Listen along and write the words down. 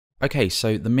Okay,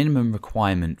 so the minimum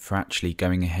requirement for actually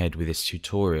going ahead with this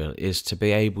tutorial is to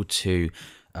be able to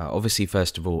obviously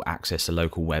first of all access a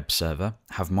local web server,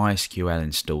 have MySQL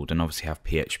installed, and obviously have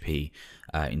PHP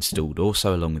installed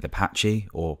also along with Apache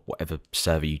or whatever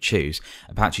server you choose.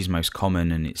 Apache is most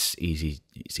common and it's easy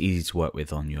to work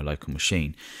with on your local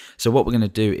machine. So what we're going to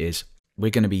do is we're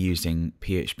going to be using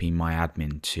PHP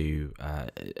MyAdmin to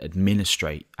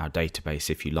administrate our database,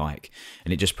 if you like,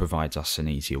 and it just provides us an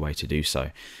easier way to do so.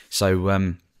 So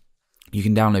you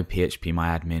can download PHP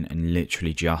MyAdmin and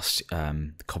literally just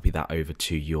copy that over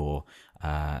to your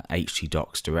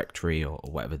htdocs directory or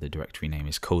whatever the directory name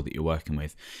is called that you're working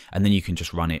with, and then you can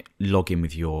just run it, log in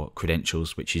with your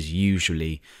credentials, which is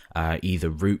usually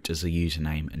either root as the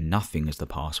username and nothing as the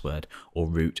password, or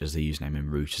root as the username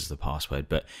and root as the password.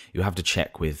 But you'll have to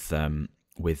check with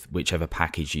whichever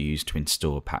package you use to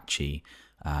install Apache,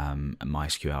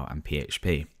 MySQL and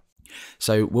PHP.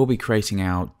 So we'll be creating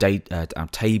our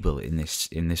table in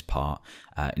this part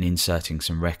and inserting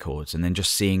some records, and then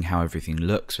just seeing how everything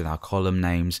looks with our column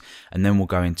names, and then we'll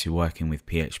go into working with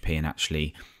PHP and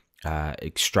actually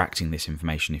extracting this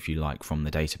information, if you like, from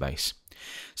the database.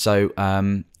 So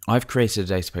I've created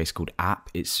a database called app.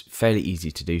 It's fairly easy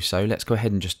to do so. Let's go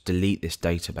ahead and just delete this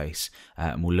database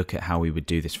and we'll look at how we would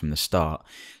do this from the start.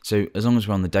 So as long as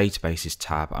we're on the databases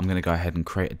tab, I'm going to go ahead and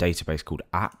create a database called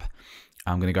app.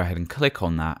 I'm going to go ahead and click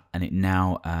on that, and it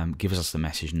now gives us the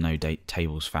message no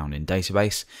tables found in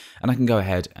database, and I can go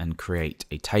ahead and create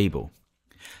a table.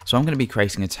 So I'm going to be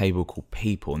creating a table called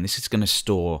people, and this is going to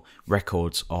store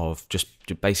records of just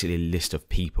basically a list of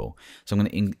people. So I'm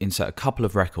going to insert a couple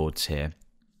of records here,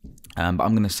 but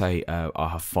I'm going to say I'll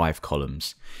have 5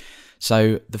 columns.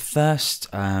 So the first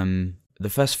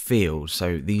field,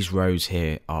 so these rows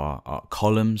here are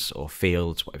columns or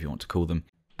fields, whatever you want to call them.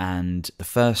 And the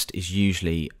first is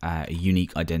usually a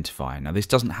unique identifier. Now this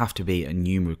doesn't have to be a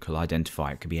numerical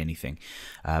identifier, it could be anything.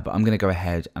 But I'm going to go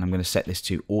ahead and I'm going to set this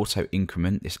to auto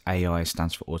increment. This AI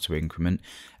stands for auto increment,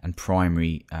 and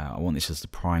primary, I want this as the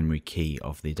primary key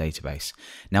of the database.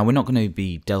 Now we're not going to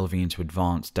be delving into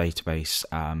advanced database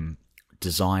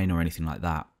design or anything like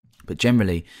that, but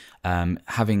generally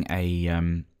having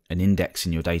an index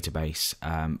in your database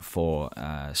for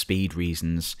speed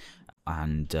reasons,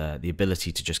 and the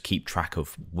ability to just keep track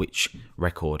of which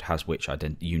record has which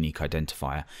unique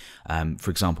identifier.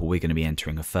 For example, we're going to be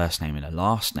entering a first name and a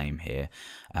last name here,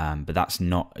 but that's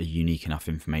not a unique enough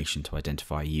information to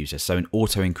identify a user. So an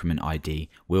auto increment ID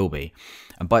will be.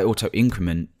 And by auto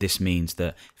increment, this means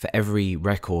that for every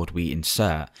record we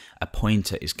insert, a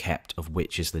pointer is kept of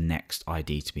which is the next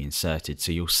ID to be inserted.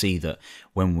 So you'll see that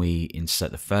when we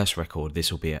insert the first record,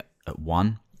 this will be at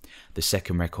 1. The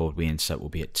second record we insert will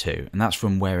be at 2, and that's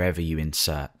from wherever you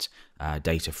insert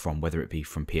data from, whether it be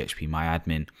from PHP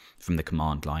MyAdmin, from the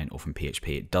command line, or from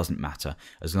PHP. It doesn't matter.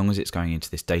 As long as it's going into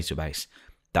this database,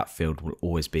 that field will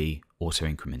always be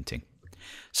auto-incrementing.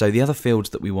 So the other fields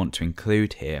that we want to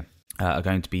include here are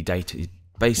going to be data,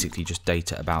 basically just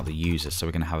data about the user. So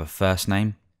we're going to have a first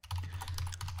name,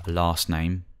 a last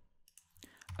name,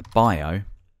 a bio,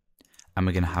 and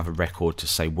we're going to have a record to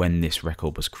say when this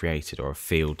record was created, or a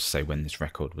field to say when this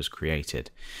record was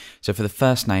created. So for the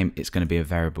first name, it's going to be a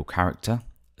variable character.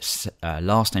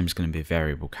 Last name is going to be a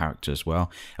variable character as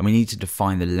well, and we need to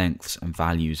define the lengths and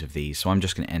values of these. So I'm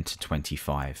just going to enter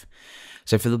 25.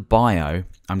 So for the bio,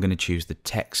 I'm going to choose the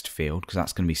text field because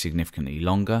that's going to be significantly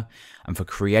longer, and for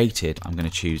created, I'm going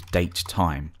to choose date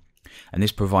time. And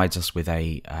this provides us with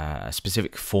a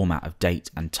specific format of date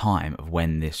and time of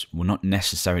when this, well, not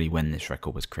necessarily when this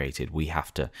record was created. We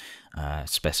have to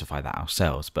specify that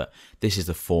ourselves, but this is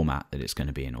the format that it's going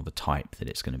to be in, or the type that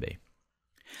it's going to be.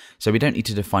 So we don't need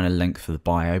to define a length for the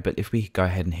bio, but if we go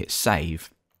ahead and hit save,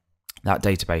 that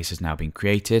database has now been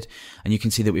created, and you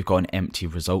can see that we've got an empty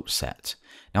result set.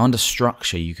 Now under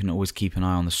structure, you can always keep an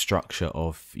eye on the structure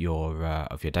of your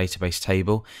database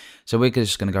table. So we're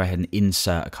just going to go ahead and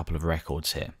insert a couple of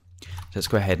records here. So let's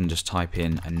go ahead and just type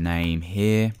in a name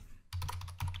here.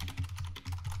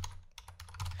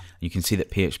 You can see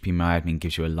that PHP MyAdmin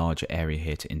gives you a larger area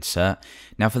here to insert.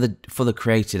 Now for the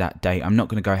created at date, I'm not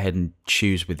going to go ahead and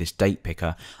choose with this date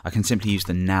picker. I can simply use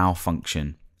the now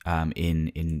function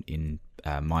in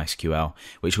MySQL,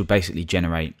 which will basically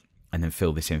generate and then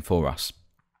fill this in for us.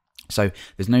 So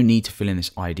there's no need to fill in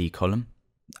this ID column,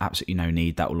 absolutely no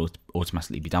need, that will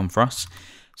automatically be done for us.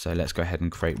 So let's go ahead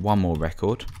and create one more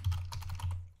record.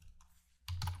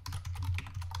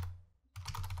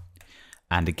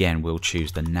 And again, we'll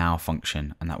choose the now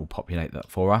function and that will populate that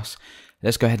for us.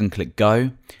 Let's go ahead and click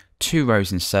go. 2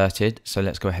 rows inserted, so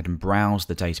let's go ahead and browse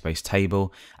the database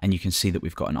table, and you can see that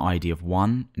we've got an ID of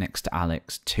 1 next to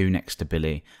Alex, 2 next to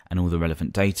Billy, and all the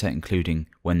relevant data, including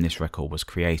when this record was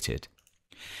created.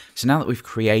 So now that we've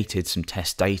created some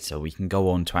test data, we can go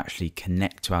on to actually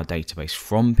connect to our database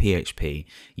from PHP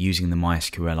using the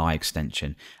MySQLi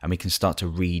extension, and we can start to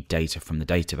read data from the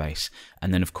database,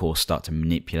 and then of course start to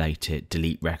manipulate it,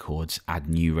 delete records, add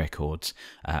new records,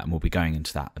 and we'll be going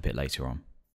into that a bit later on.